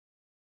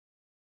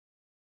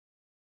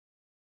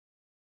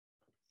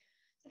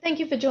Thank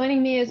you for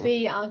joining me as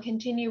we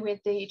continue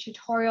with the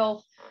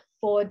tutorial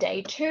for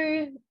day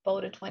 2,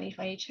 Boulder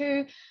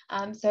 2022.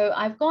 So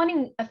I've gone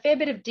in a fair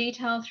bit of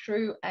detail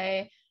through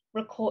an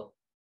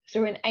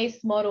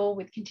ACE model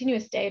with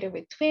continuous data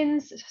with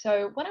twins.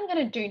 So what I'm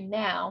going to do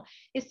now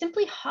is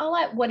simply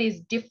highlight what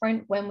is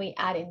different when we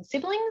add in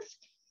siblings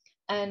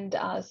and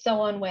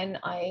so on when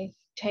I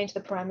change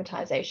the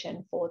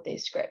parameterization for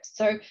these scripts.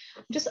 So I'm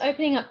just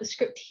opening up the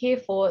script here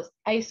for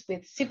ACE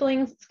with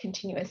siblings, it's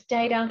continuous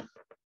data.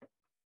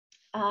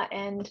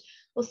 And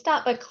we'll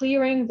start by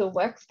clearing the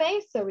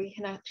workspace so we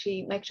can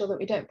actually make sure that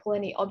we don't pull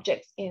any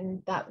objects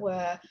in that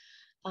were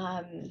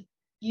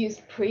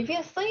used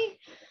previously.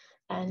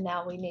 And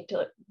now we need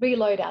to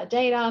reload our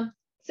data.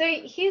 So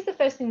here's the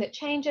first thing that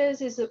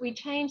changes is that we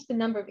change the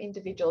number of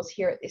individuals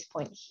here at this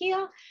point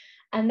here.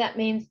 And that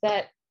means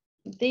that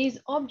these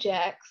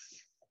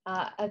objects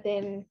are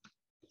then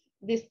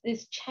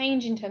this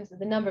change in terms of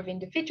the number of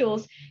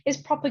individuals is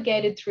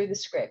propagated through the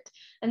script.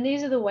 And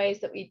these are the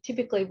ways that we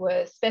typically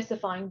were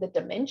specifying the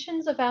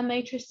dimensions of our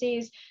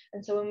matrices.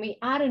 And so when we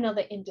add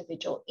another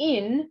individual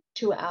in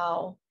to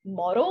our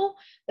model,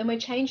 then we're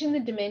changing the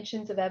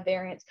dimensions of our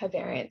variance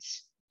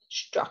covariance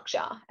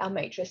structure, our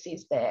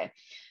matrices there.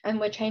 And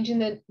we're changing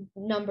the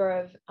number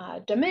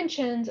of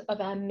dimensions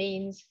of our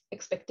means,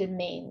 expected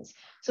means.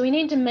 So we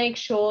need to make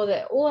sure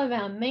that all of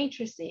our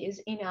matrices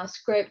in our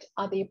script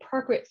are the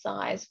appropriate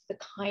size for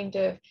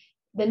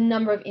the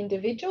number of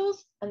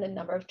individuals and the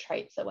number of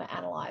traits that we're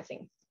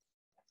analyzing.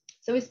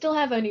 So we still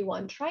have only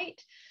one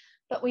trait,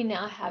 but we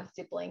now have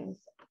siblings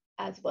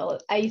as well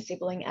as a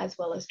sibling as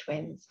well as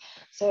twins.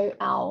 So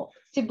our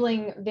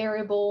sibling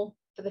variable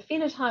for the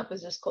phenotype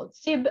was just called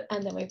SIB,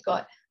 and then we've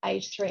got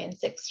age 3 and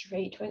sex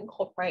 3 to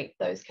incorporate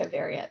those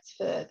covariates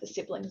for the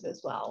siblings as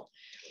well.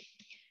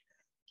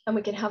 And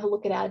we can have a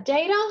look at our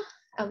data,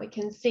 and we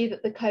can see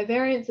that the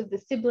covariance of the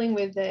sibling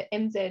with the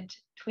MZ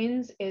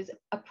twins is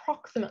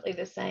approximately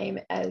the same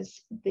as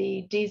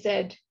the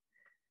DZ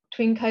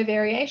twin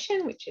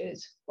covariation, which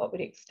is what we'd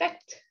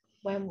expect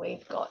when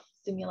we've got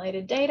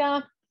simulated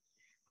data.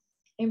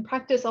 In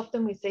practice,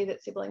 often we see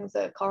that siblings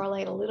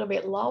correlate a little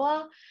bit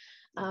lower,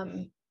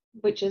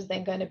 which is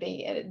then going to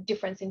be a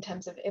difference in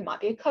terms of, it might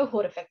be a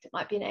cohort effect, it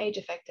might be an age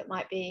effect, it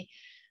might be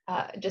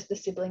just the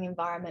sibling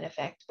environment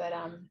effect. But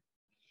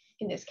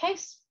in this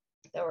case,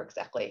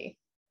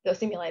 they're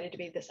simulated to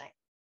be the same.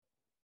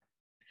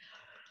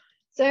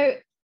 So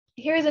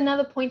here is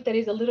another point that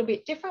is a little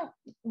bit different.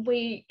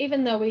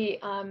 Even though we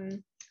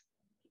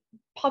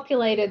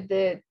populated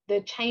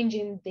the change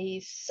in the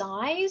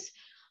size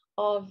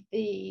of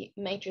the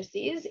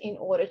matrices in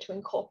order to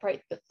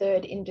incorporate the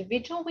third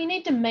individual, we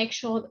need to make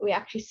sure that we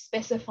actually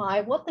specify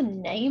what the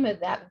name of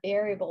that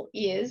variable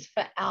is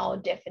for our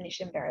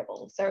definition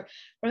variable. So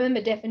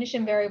remember,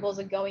 definition variables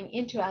are going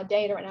into our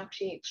data and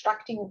actually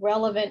extracting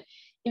relevant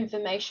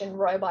information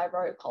row by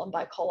row, column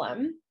by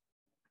column,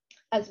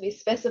 as we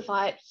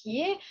specify it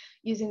here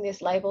using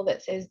this label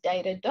that says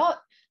data dot.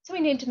 So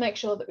we need to make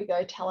sure that we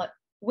go tell it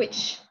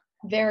which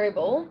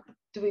variable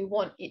do we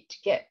want it to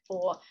get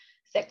for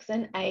sex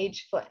and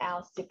age for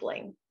our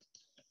sibling.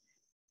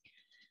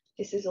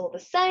 This is all the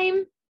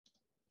same.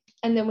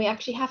 And then we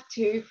actually have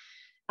to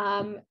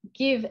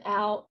give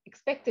our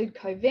expected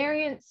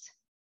covariance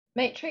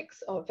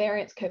matrix or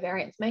variance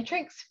covariance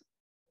matrix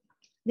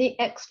the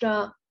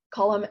extra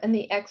column and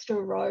the extra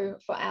row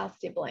for our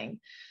sibling.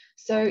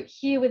 So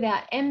here with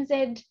our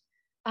MZ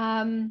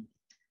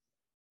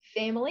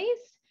families,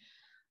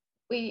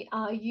 we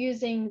are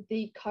using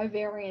the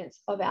covariance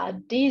of our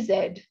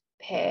DZ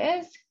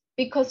pairs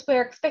because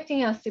we're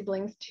expecting our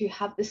siblings to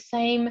have the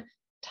same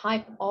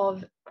type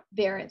of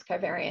variance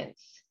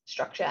covariance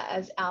structure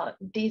as our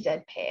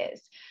DZ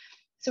pairs.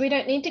 So we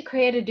don't need to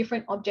create a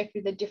different object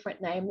with a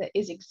different name that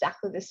is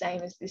exactly the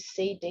same as this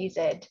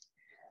CDZ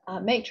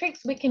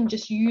matrix. We can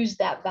just use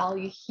that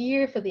value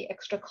here for the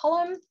extra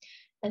column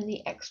and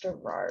the extra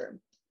row.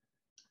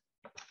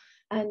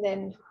 And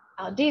then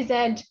our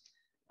DZ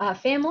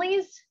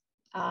families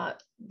are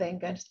then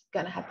going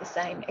to have the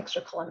same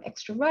extra column,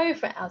 extra row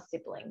for our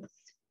siblings.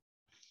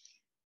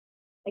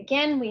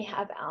 Again, we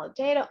have our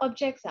data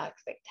objects, our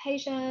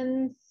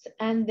expectations,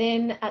 and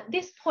then at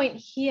this point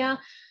here,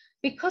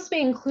 because we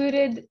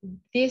included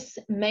this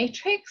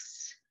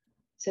matrix,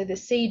 so the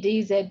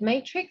CDZ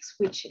matrix,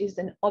 which is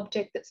an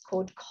object that's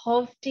called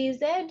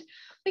CovDZ,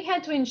 we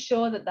had to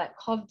ensure that that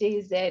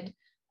CovDZ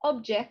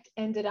object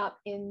ended up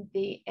in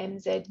the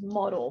MZ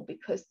model,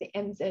 because the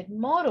MZ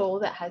model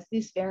that has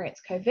this variance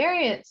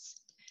covariance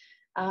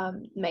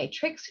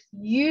matrix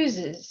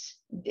uses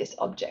this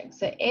object.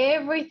 So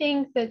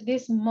everything that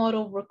this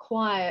model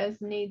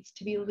requires needs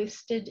to be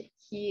listed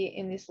here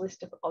in this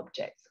list of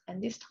objects.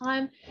 And this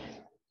time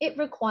it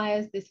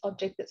requires this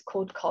object that's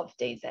called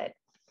CovDZ,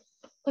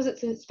 because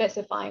it's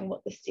specifying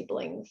what the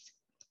siblings,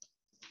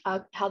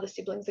 how the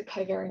siblings are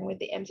covariating with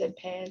the MZ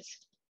pairs.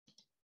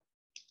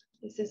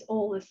 This is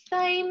all the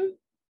same.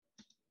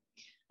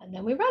 And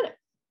then we run it.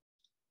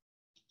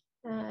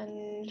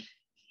 And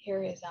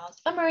here is our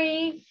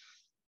summary.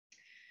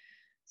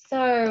 So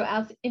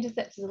our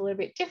intercepts is a little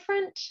bit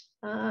different.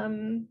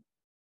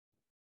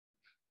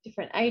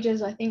 Different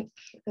ages, I think,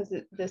 because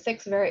the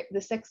sex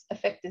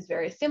effect is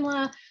very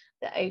similar.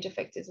 The age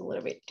effect is a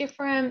little bit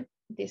different.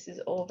 This is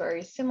all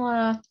very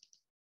similar,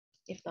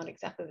 if not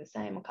exactly the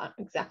same. I can't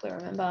exactly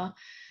remember,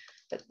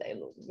 but they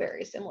look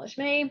very similar to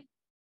me.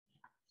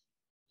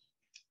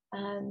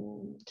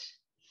 And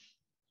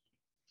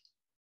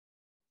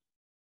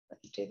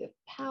let's do the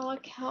power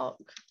calc.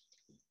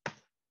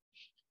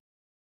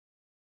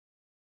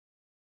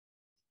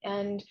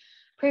 And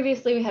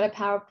previously we had a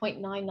power of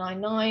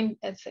 0.999.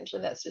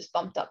 Essentially that's just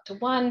bumped up to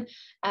 1.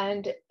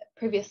 And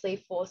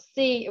previously for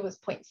C it was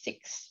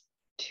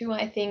 0.62,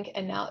 I think,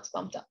 and now it's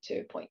bumped up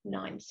to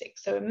 0.96.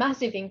 So a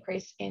massive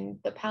increase in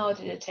the power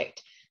to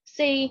detect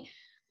C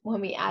when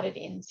we added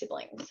in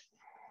siblings.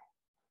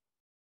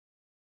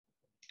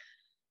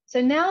 So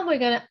now we're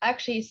going to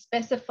actually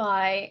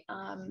specify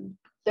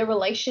the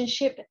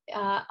relationship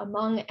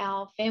among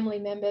our family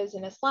members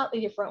in a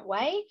slightly different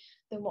way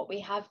than what we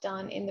have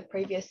done in the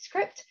previous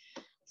script.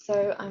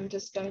 So I'm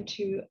just going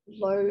to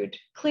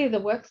clear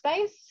the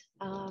workspace,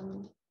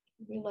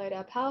 reload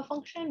our power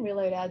function,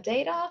 reload our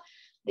data.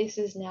 This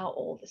is now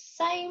all the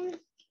same.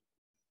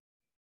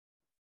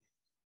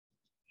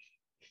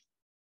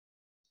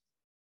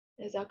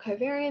 There's our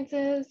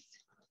covariances.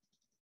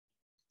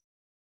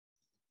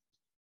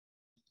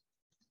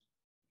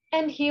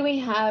 And here we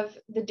have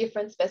the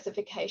different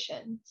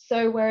specification.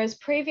 So whereas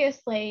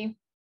previously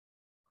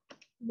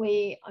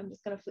I'm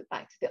just going to flip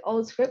back to the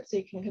old script so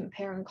you can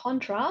compare and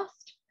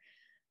contrast.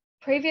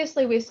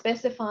 Previously, we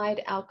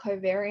specified our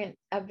variance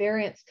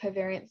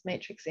covariance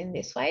matrix in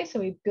this way. So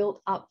we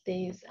built up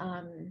these,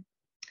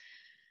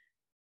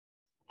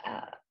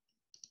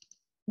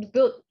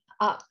 built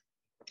up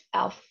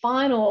our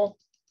final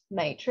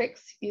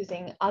matrix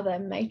using other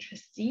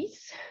matrices.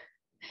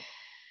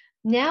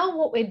 Now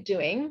what we're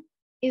doing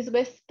is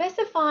we're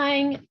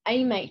specifying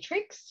a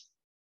matrix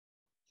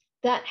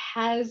that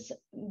has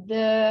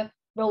the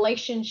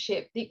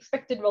relationship, the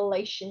expected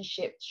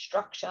relationship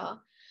structure.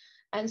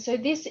 And so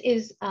this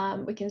is,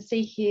 we can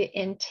see here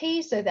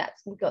NT, so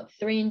we've got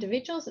 3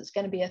 individuals. It's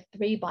going to be a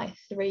 3 by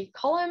 3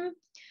 column.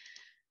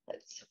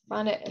 Let's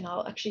run it and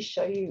I'll actually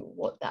show you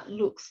what that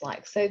looks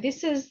like. So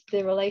this is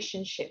the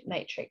relationship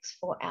matrix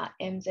for our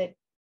MZ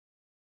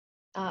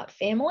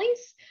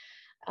families.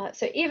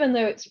 So even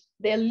though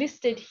they're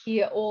listed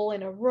here all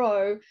in a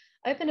row,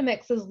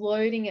 OpenMx is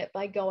loading it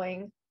by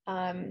going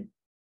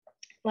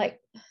like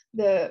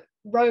the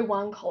row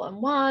 1, column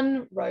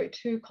 1, row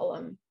 2,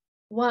 column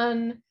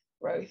 1,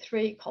 row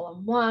 3,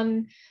 column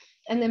 1.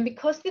 And then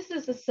because this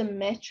is a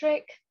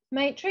symmetric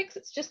matrix,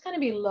 it's just going to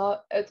be low,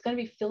 it's going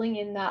to be filling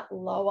in that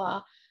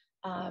lower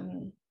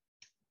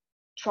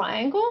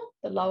triangle,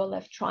 the lower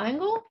left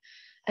triangle.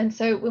 And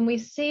so when we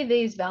see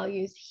these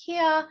values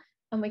here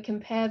and we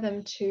compare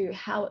them to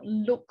how it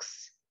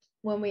looks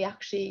when we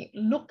actually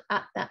look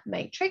at that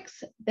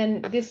matrix,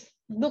 then this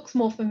looks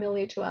more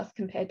familiar to us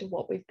compared to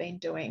what we've been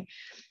doing.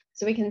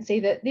 So we can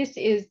see that this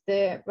is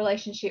the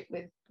relationship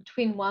with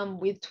twin 1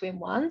 with twin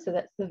 1, so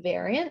that's the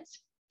variance.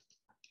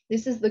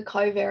 This is the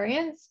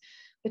covariance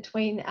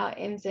between our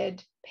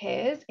MZ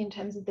pairs in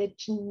terms of their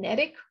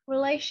genetic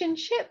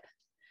relationship.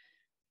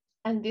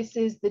 And this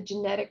is the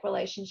genetic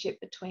relationship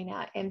between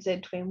our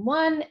MZ twin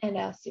 1 and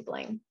our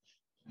sibling.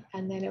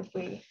 And then if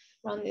we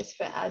run this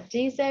for our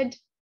DZ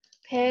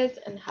pairs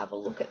and have a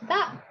look at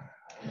that,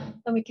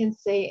 then we can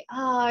see,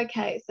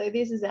 okay, so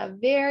this is our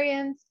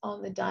variance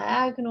on the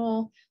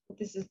diagonal.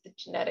 This is the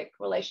genetic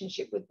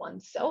relationship with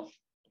oneself.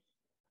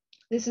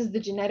 This is the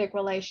genetic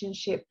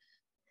relationship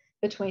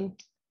between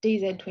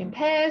DZ twin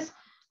pairs,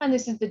 and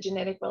this is the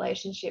genetic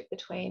relationship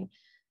between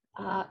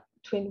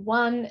twin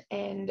 1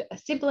 and a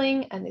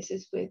sibling, and this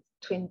is with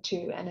twin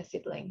 2 and a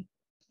sibling.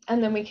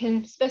 And then we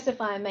can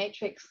specify a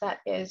matrix that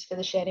is for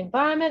the shared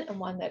environment and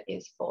one that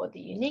is for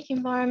the unique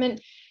environment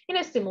in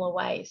a similar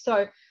way.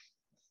 So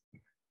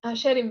our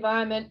shared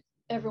environment,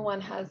 everyone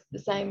has the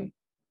same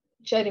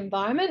shared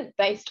environment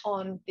based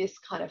on this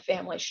kind of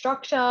family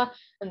structure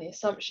and the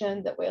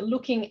assumption that we're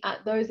looking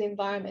at those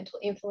environmental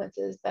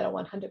influences that are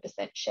 100%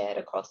 shared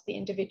across the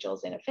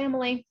individuals in a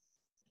family.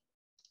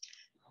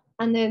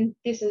 And then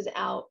this is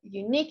our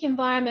unique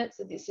environment.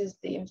 So this is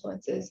the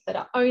influences that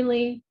are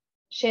only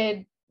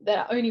shared, that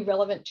are only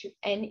relevant to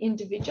an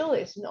individual.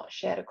 It's not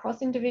shared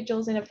across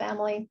individuals in a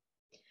family.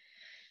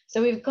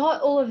 So we've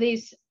got all of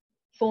these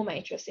 4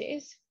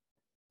 matrices,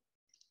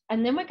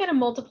 and then we're going to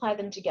multiply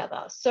them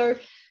together. So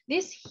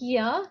this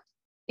here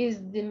is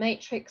the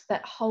matrix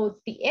that holds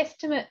the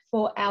estimate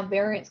for our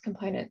variance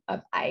component of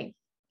A.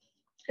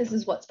 This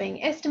is what's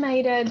being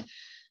estimated.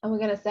 And we're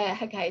going to say,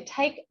 okay,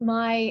 take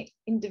my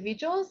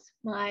individuals,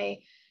 my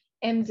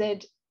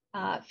MZ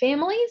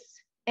families,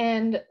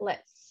 and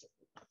let's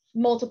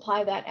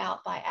multiply that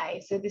out by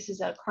A. So this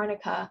is a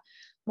Kronecker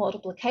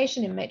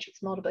multiplication in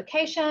matrix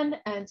multiplication.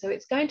 And so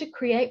it's going to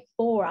create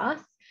for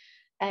us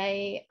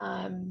a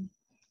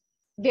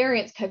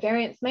variance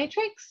covariance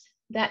matrix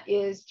that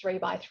is 3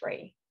 by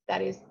 3.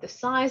 That is the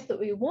size that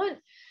we want.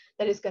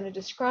 that is going to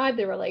describe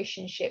the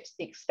relationships,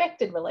 the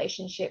expected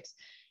relationships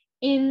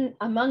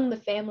among the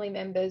family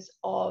members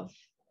of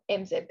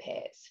MZ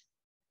pairs.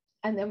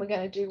 And then we're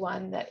going to do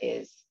one that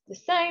is the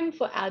same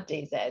for our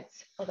DZs,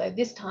 although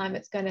this time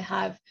it's going to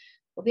have,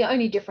 well, the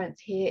only difference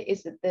here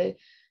is that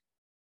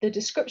the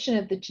description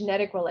of the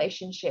genetic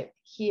relationship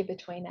here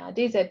between our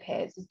DZ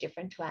pairs is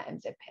different to our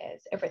MZ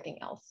pairs. Everything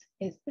else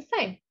is the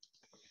same.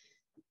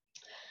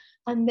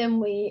 And then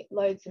we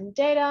load some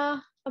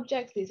data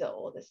objects. These are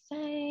all the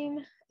same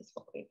as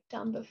what we've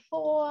done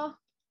before.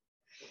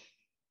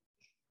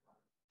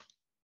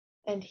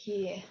 And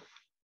here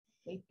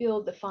we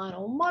build the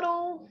final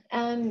model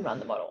and run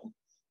the model.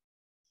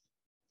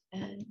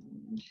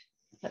 And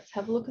let's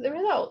have a look at the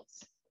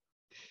results.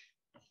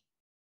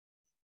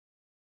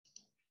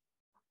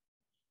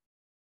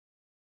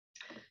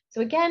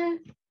 So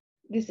again,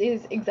 this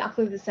is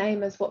exactly the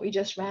same as what we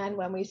just ran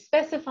when we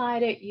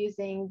specified it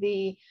using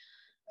the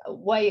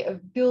way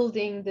of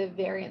building the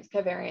variance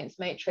covariance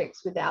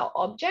matrix with our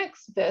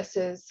objects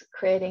versus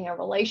creating a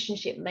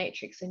relationship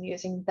matrix and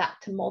using that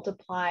to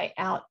multiply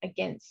out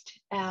against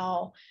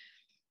our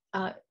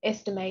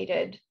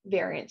estimated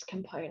variance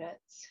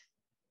components.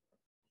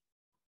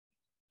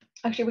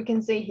 Actually, we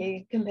can see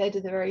here, compared to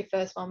the very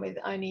first one with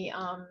only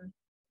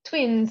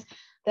twins,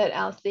 that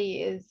our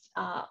C is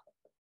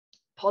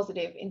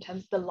positive in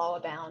terms of the lower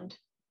bound.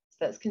 So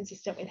that's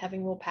consistent with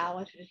having more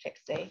power to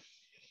detect C.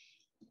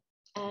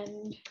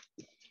 And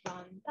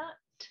run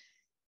that.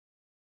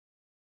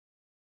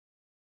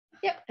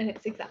 Yep, and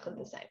it's exactly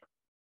the same.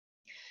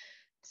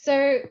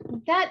 So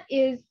that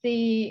is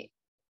the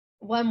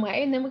one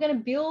way, and then we're going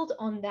to build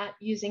on that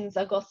using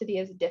zygosity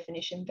as a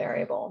definition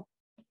variable.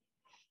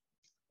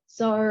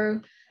 So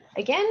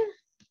again,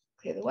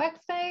 clear the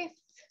workspace.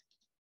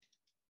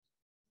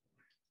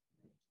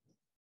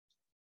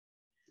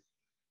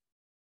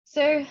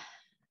 So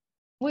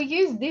we'll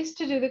use this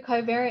to do the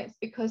covariance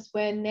because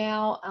we're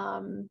now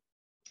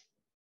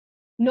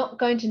not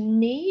going to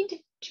need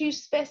to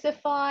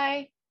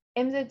specify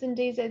MZs and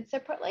DZs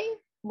separately.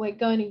 We're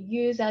going to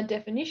use our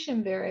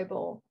definition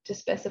variable to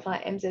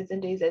specify MZs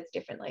and DZs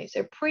differently.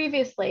 So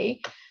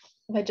previously,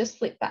 if I just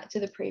flip back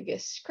to the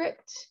previous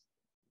script,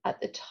 at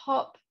the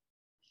top,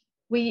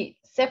 we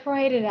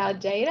separated our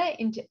data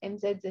into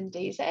MZs and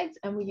DZs,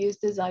 and we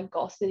used the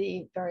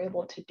zygosity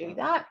variable to do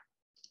that.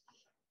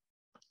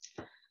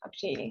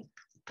 Actually,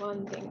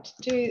 one thing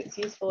to do that's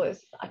useful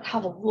is like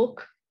have a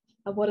look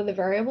at what are the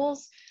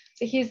variables.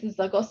 So here's the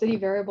zygosity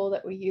variable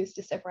that we use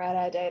to separate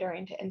our data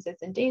into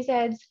MZs and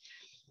DZs.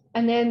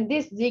 And then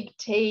this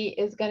ZigT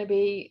is going to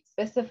be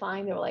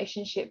specifying the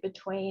relationship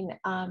between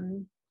our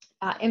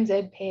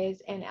MZ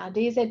pairs and our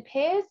DZ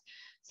pairs.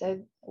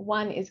 So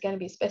one is going to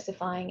be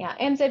specifying our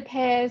MZ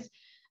pairs.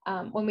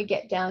 When we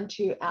get down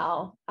to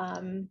our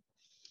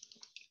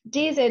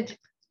DZ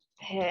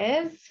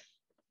pairs,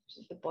 which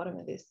is the bottom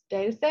of this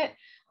data set,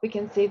 we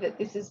can see that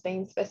this has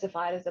been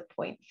specified as a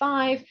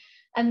 0.5.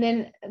 And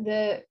then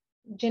the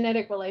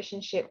genetic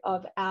relationship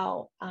of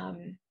our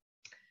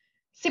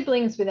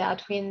siblings with our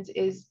twins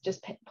is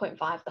just 0.5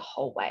 the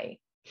whole way.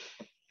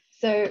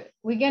 So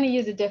we're going to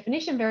use a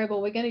definition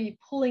variable. We're going to be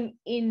pulling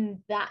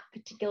in that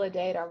particular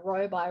data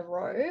row by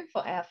row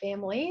for our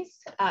families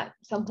at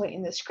some point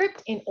in the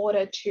script in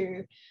order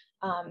to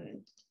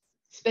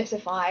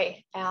specify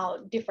our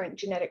different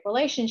genetic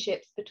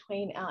relationships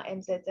between our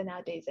MZs and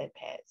our DZ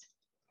pairs.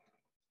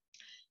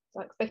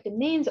 So expected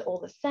means are all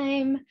the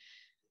same.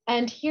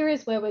 And here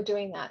is where we're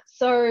doing that.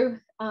 So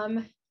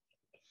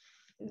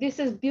this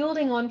is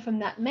building on from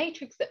that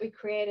matrix that we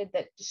created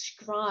that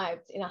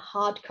describes in a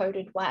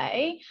hard-coded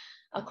way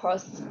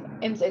across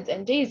MZs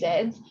and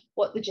DZs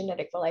what the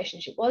genetic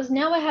relationship was.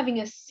 Now we're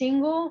having a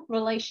single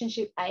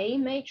relationship A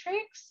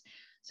matrix.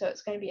 So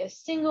it's going to be a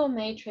single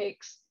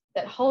matrix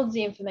that holds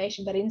the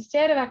information, but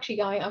instead of actually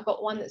going, I've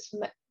got one that's for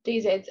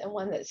DZs and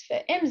one that's for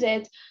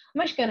MZs,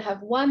 I'm actually going to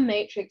have one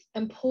matrix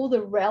and pull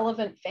the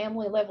relevant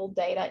family level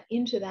data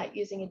into that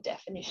using a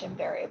definition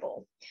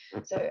variable.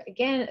 So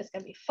again, it's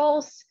going to be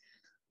false.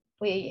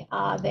 We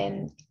are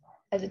then,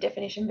 as a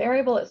definition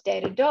variable, it's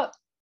data dot.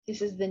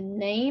 This is the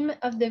name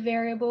of the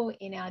variable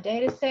in our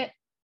data set.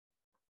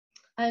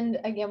 And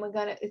again, we're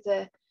going to, it's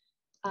a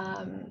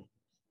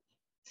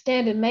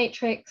standard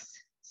matrix.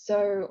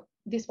 So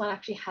this one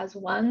actually has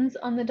ones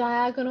on the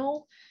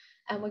diagonal.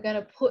 And we're going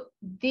to put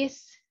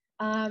this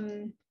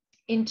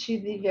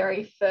into the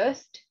very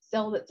first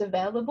cell that's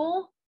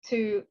available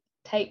to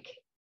take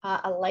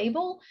a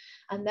label.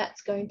 And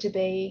that's going to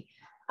be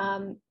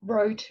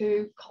row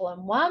 2,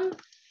 column 1.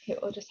 Here,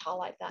 we'll just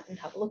highlight that and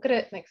have a look at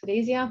it, makes it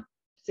easier.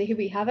 So here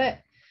we have it.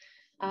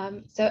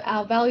 So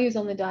our values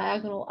on the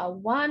diagonal are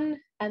 1,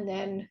 and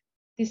then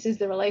this is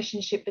the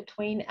relationship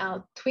between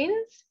our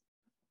twins.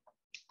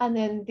 And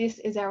then this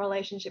is our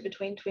relationship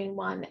between twin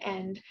 1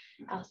 and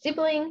our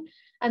sibling.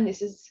 And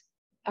this is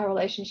our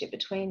relationship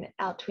between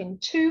our twin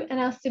 2 and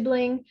our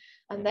sibling.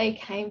 And they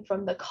came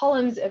from the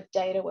columns of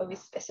data where we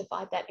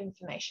specified that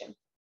information.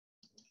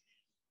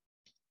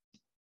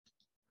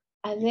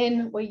 And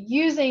then we're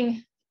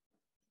using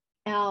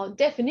our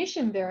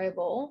definition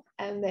variable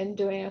and then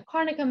doing a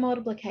Kronecker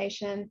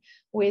multiplication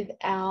with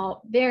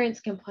our variance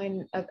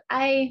component of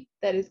A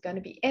that is going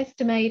to be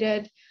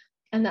estimated.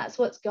 And that's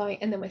what's going,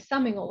 and then we're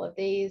summing all of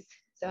these.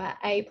 So our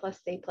A plus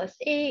C plus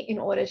E in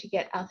order to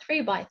get our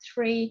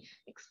 3x3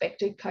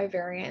 expected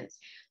covariance.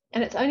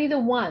 And it's only the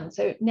one.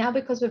 So now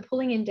because we're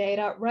pulling in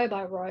data row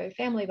by row,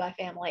 family by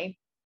family,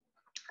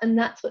 and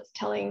that's what's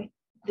telling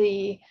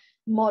the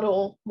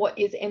model what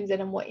is MZ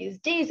and what is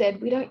DZ,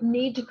 we don't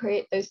need to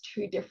create those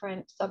two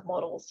different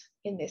submodels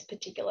in this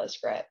particular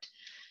script.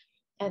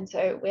 And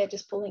so we're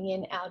just pulling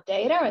in our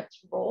data, it's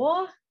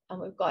raw, and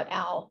we've got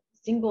our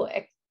single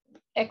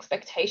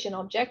expectation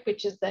object,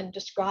 which is then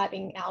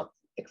describing our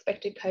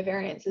expected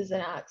covariances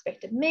and our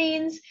expected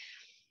means,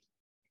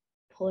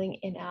 pulling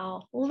in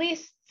our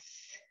lists,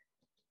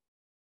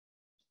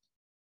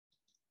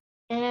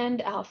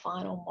 and our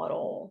final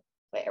model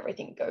where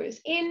everything goes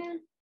in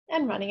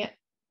and running it.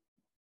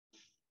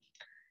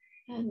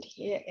 And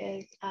here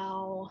is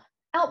our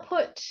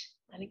output.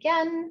 And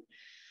again,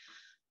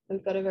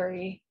 we've got a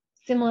very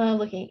similar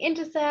looking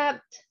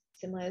intercept,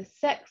 similar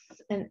sex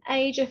and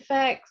age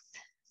effects,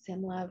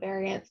 similar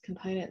variance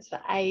components for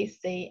A,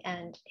 C,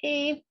 and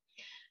E.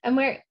 And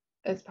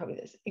it's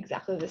probably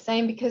exactly the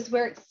same because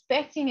we're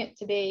expecting it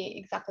to be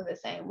exactly the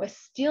same. We're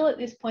still at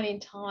this point in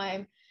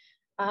time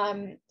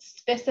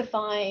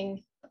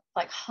specifying,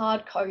 like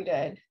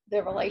hard-coded,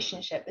 the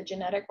relationship, the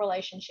genetic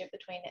relationship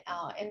between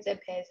our MZ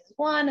pairs is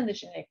 1 and the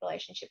genetic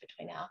relationship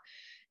between our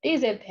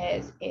DZ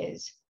pairs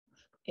is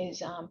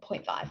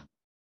 0.5.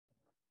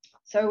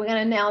 So we're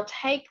going to now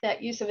take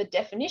that use of a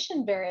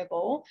definition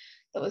variable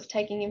that was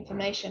taking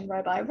information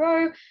row by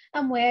row,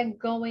 and we're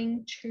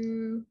going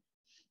to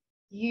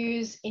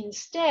use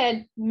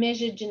instead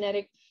measured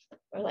genetic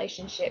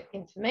relationship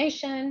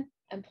information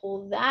and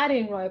pull that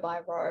in row by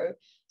row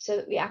so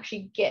that we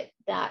actually get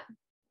that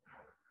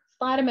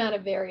slight amount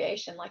of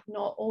variation, like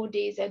not all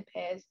DZ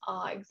pairs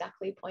are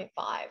exactly 0.5.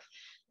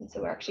 And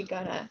so we're actually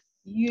going to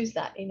use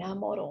that in our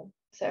model.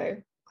 So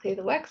clear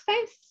the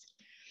workspace,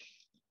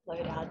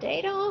 load our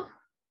data.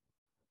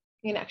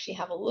 You can actually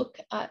have a look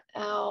at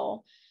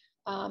our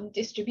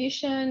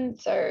distribution.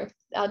 So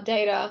our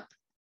data,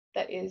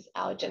 that is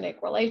our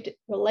genetic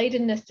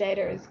relatedness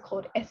data, is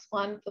called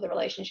S1 for the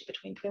relationship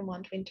between twin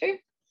 1, twin 2.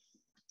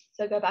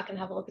 So go back and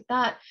have a look at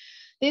that.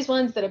 These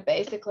ones that are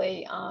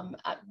basically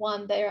at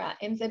 1, they're our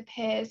MZ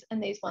pairs,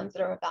 and these ones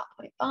that are about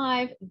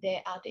 0.5,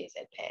 they're our DZ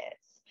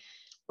pairs.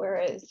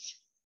 Whereas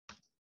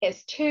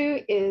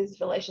S2 is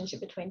relationship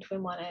between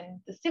twin 1 and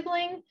the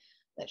sibling.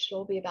 That should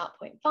all be about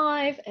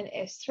 0.5, and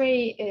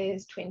S3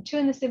 is twin 2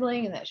 and the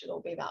sibling, and that should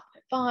all be about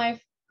 0.5.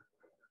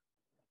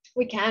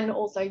 We can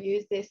also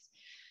use this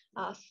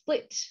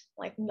split,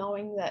 like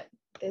knowing that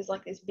there's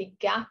like this big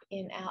gap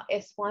in our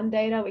S1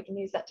 data, we can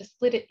use that to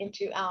split it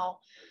into our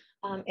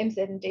MZ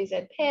and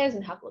DZ pairs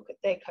and have a look at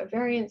their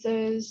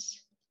covariances.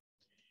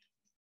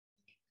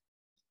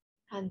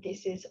 And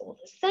this is all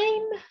the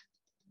same.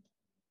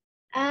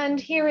 And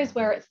here is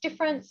where it's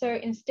different. So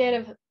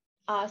instead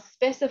of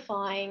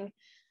specifying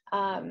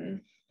the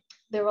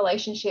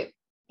relationship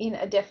in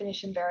a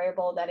definition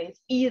variable that is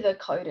either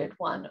coded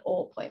 1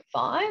 or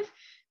 0.5,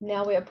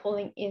 now we are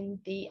pulling in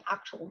the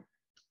actual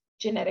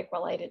genetic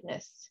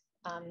relatedness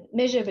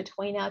measure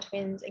between our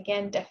twins,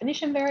 again,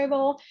 definition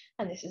variable,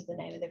 and this is the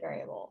name of the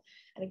variable.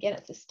 And again,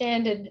 it's a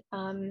standard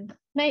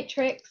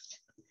matrix.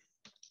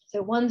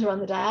 So ones are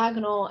on the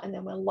diagonal, and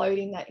then we're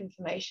loading that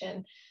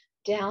information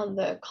down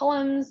the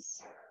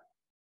columns.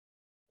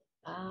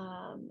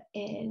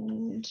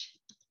 And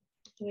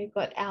we've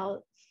got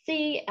our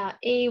C, our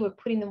E, we're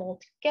putting them all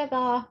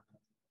together,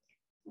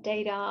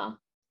 data.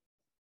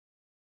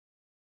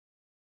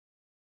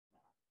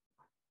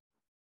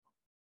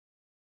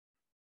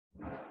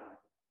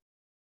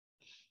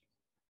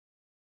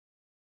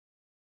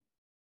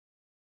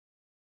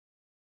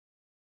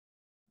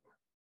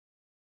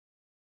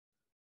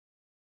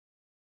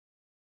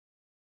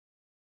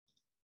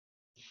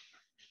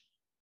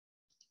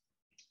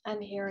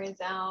 And here is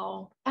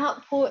our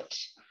output,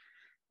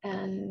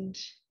 and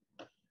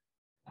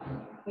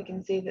we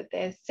can see that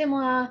they're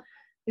similar.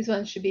 This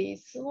one should be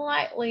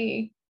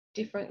slightly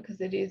different because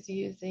it is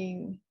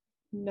using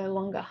no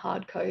longer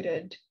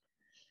hard-coded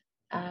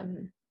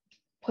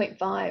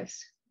 0.5s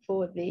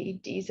for the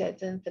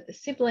DZs and for the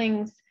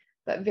siblings,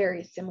 but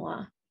very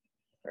similar,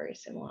 very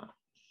similar.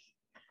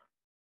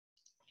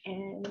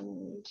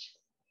 And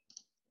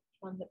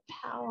run the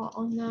power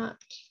on that.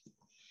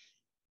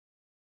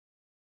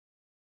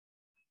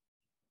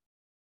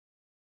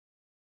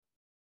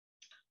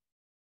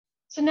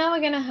 So now we're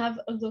going to have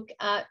a look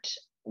at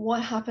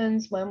what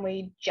happens when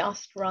we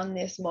just run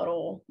this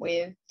model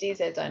with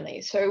DZs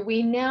only. So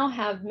we now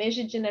have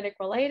measured genetic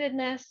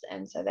relatedness,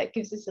 and so that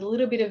gives us a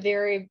little bit of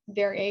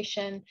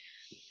variation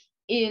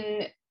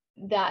in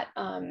that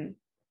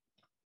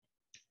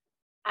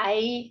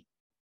A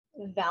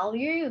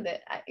value,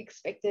 that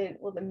expected,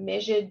 or the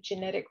measured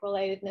genetic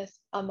relatedness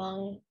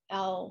among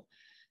our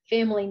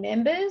family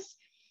members.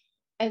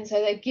 And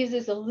so that gives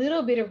us a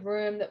little bit of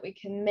room that we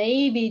can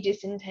maybe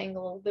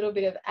disentangle a little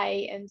bit of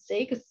A and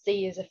C, because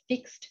C is a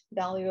fixed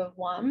value of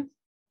 1.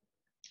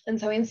 And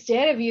so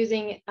instead of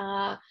using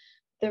the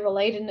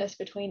relatedness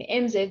between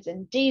MZs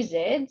and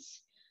DZs,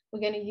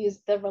 we're going to use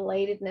the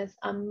relatedness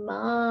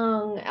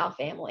among our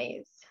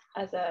families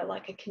as a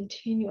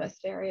continuous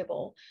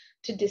variable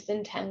to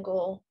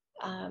disentangle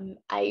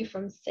A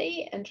from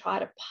C and try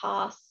to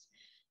pass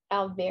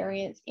our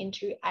variance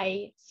into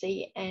A,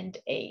 C, and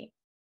E.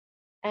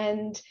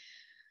 And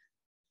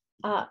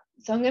so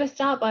I'm going to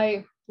start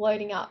by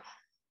loading up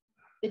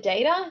the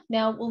data.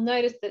 Now we'll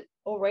notice that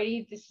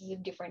already this is a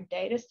different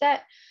data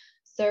set.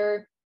 So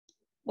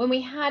when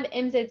we had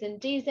MZs and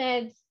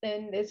DZs,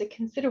 then there's a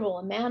considerable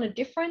amount of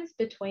difference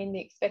between the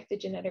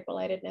expected genetic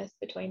relatedness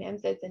between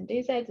MZs and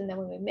DZs. And then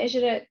when we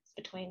measured it, it's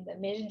between the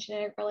measured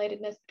genetic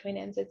relatedness between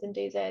MZs and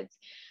DZs.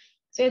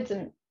 So it's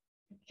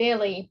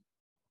fairly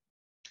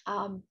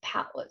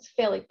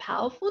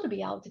powerful to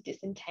be able to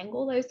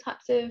disentangle those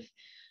types of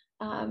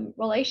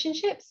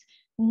relationships.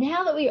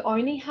 Now that we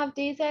only have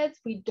DZs,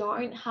 we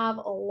don't have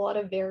a lot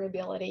of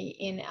variability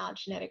in our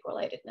genetic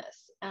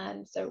relatedness.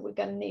 And so we're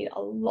going to need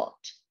a lot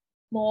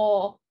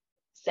more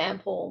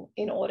sample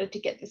in order to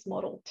get this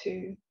model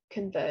to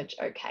converge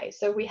okay.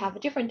 So we have a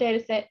different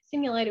data set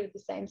simulated with the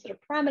same sort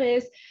of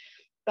parameters,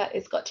 but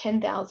it's got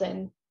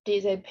 10,000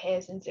 DZ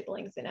pairs and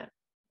siblings in it.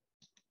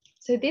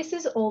 So this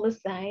is all the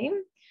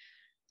same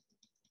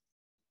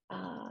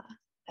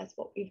as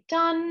what we've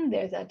done.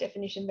 There's our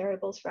definition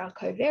variables for our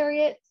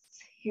covariates.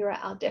 Here are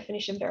our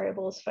definition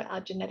variables for our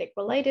genetic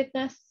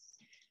relatedness.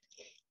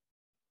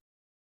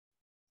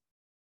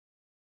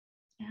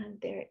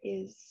 And there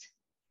is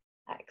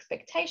our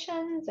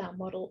expectations, our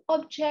model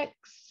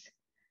objects,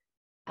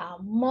 our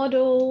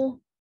model,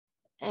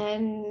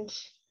 and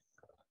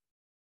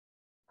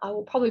I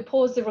will probably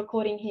pause the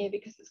recording here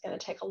because it's going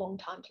to take a long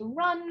time to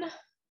run.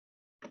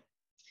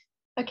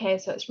 Okay,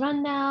 so it's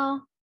run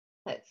now.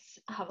 Let's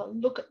have a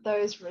look at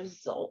those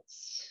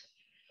results.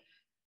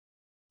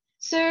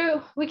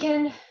 So we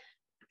can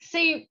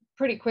see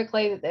pretty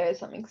quickly that there is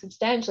something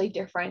substantially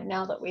different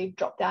now that we've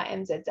dropped our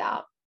MZs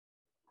out.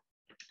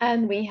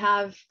 And we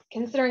have,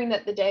 considering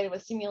that the data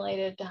was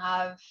simulated to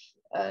have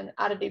an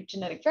additive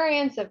genetic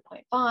variance of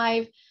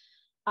 0.5,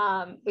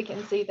 we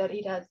can see that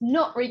it has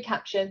not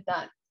recaptured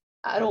that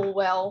at all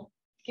well,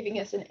 giving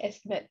us an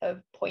estimate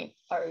of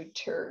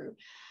 0.02.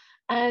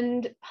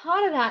 And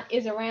part of that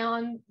is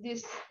around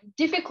this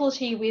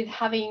difficulty with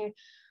having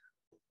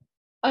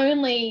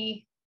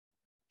only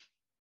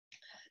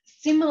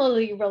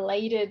similarly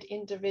related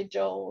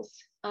individuals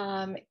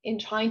in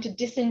trying to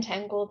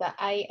disentangle the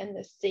A and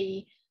the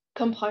C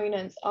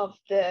components of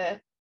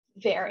the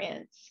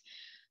variance.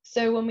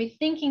 So when we're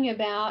thinking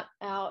about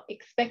our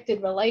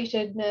expected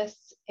relatedness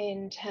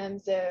in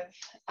terms of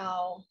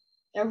our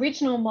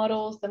original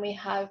models, then we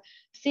have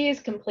C is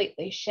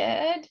completely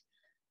shared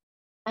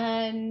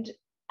and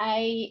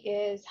A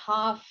is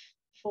half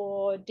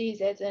for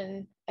DZs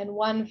and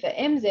 1 for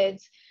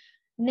MZs.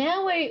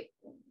 Now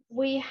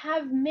we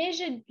have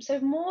measured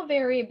more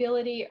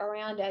variability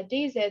around our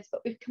DZs,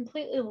 but we've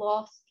completely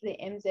lost the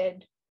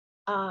MZ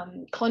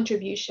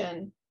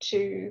contribution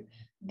to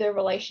the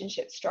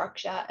relationship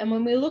structure. And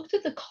when we looked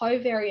at the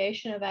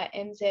covariation of our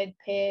MZ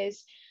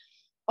pairs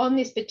on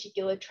this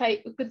particular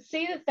trait, we could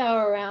see that they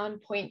were around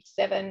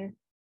 0.75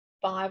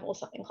 or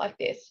something like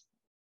this.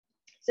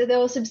 So they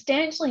were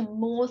substantially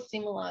more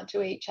similar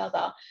to each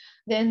other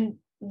than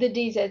the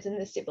DZs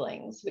and the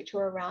siblings, which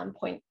were around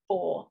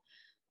 0.4,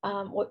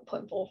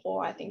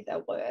 0.44, I think they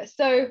were.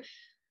 So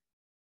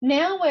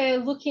now we're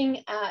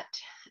looking at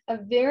a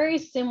very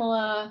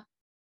similar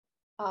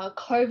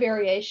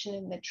covariation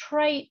in the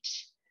trait.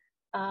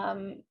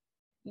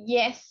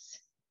 Yes,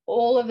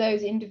 all of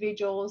those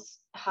individuals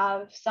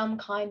have some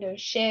kind of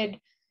shared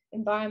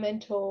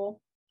environmental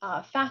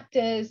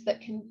factors that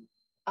can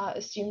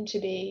assume to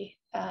be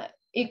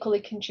equally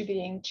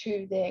contributing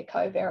to their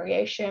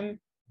covariation.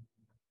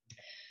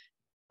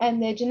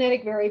 And their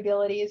genetic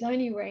variability is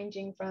only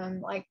ranging from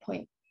like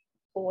 0.4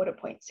 to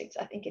 0.6,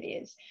 I think it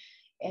is,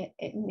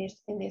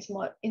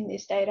 in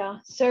this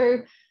data.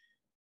 So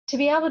to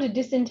be able to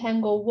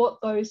disentangle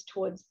what goes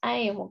towards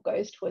A and what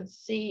goes towards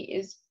C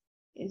is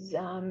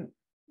going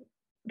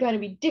to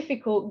be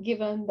difficult,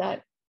 given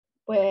that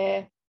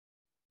we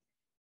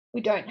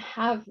don't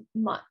have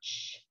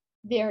much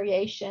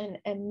variation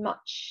and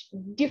much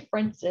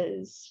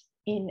differences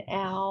in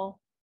our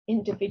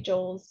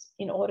individuals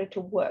in order to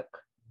work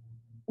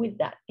with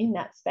that in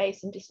that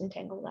space and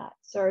disentangle that.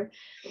 So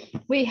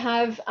we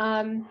have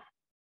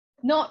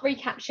not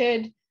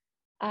recaptured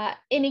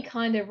any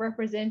kind of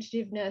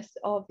representativeness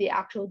of the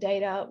actual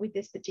data with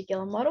this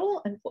particular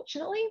model,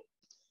 unfortunately.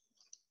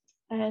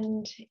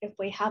 And if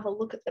we have a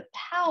look at the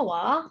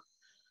power,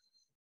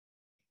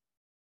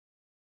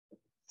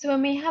 so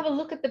when we have a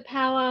look at the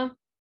power,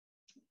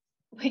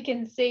 we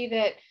can see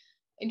that,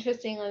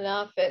 interestingly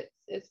enough,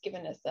 it's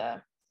given us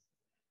a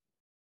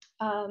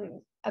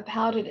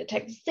power to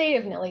detect C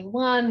of nearly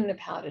 1, and a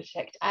power to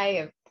detect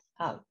A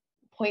of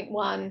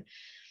 0.1.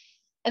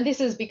 and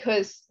this is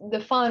because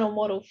the final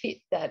model fit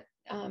that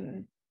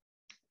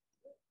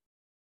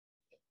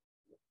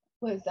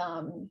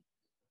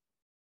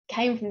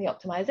came from the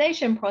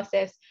optimization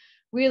process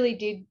really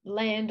did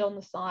land on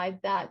the side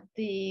that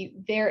the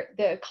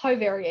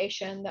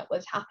covariation that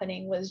was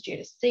happening was due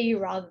to C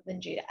rather than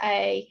due to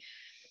A.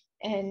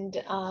 And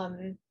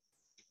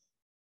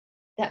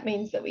that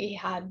means that we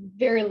had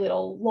very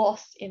little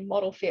loss in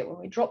model fit when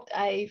we dropped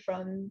A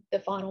from the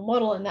final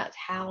model, and that's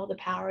how the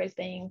power is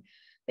being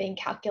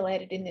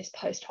calculated in this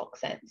post hoc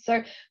sense.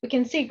 So we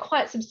can see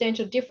quite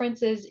substantial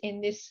differences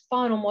in this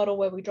final model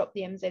where we dropped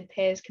the MZ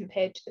pairs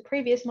compared to the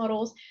previous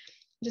models.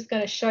 I'm just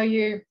going to show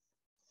you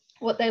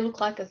what they look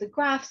like as a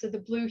graph. So the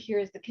blue here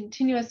is the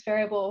continuous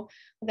variable.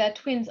 With our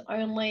twins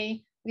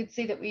only, we could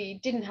see that we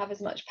didn't have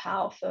as much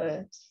power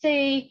for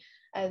C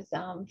as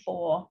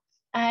for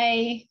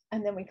A,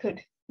 and then we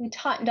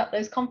tightened up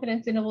those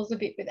confidence intervals a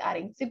bit with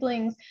adding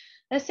siblings.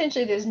 And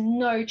essentially, there's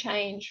no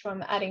change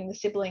from adding the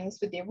siblings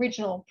with the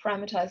original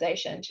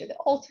parameterization to the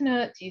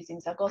alternates,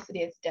 using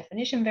zygosity as a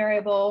definition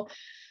variable,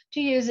 to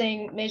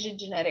using measured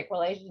genetic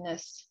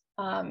relatedness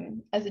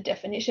as a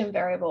definition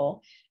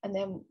variable. And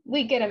then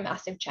we get a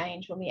massive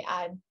change when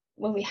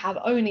we have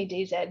only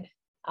DZ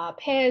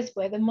pairs,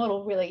 where the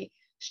model really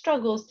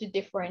struggles to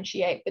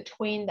differentiate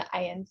between the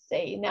A and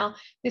C. Now,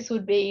 this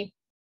would be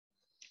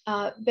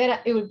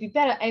it would be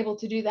better able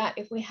to do that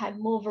if we had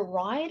more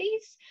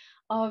varieties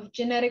of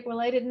genetic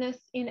relatedness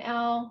in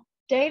our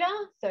data.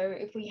 So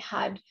if we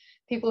had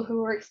people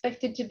who were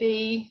expected to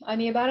be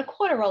only about a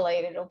quarter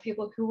related, or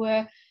people who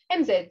were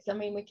MZs, I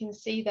mean, we can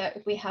see that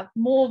if we have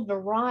more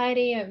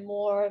variety and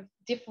more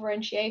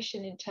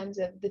differentiation in terms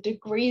of the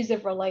degrees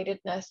of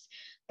relatedness,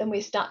 then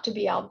we start to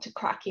be able to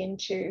crack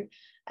into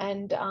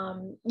and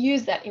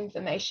use that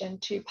information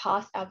to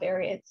pass our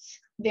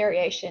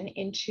variation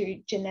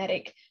into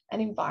genetic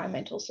and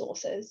environmental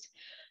sources.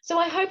 So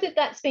I hope that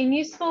that's been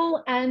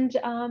useful, and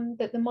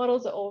that the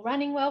models are all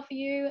running well for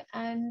you,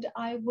 and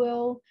I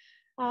will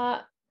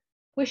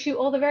wish you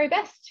all the very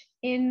best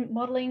in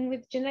modeling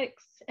with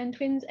genetics and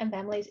twins and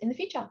families in the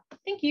future.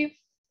 Thank you.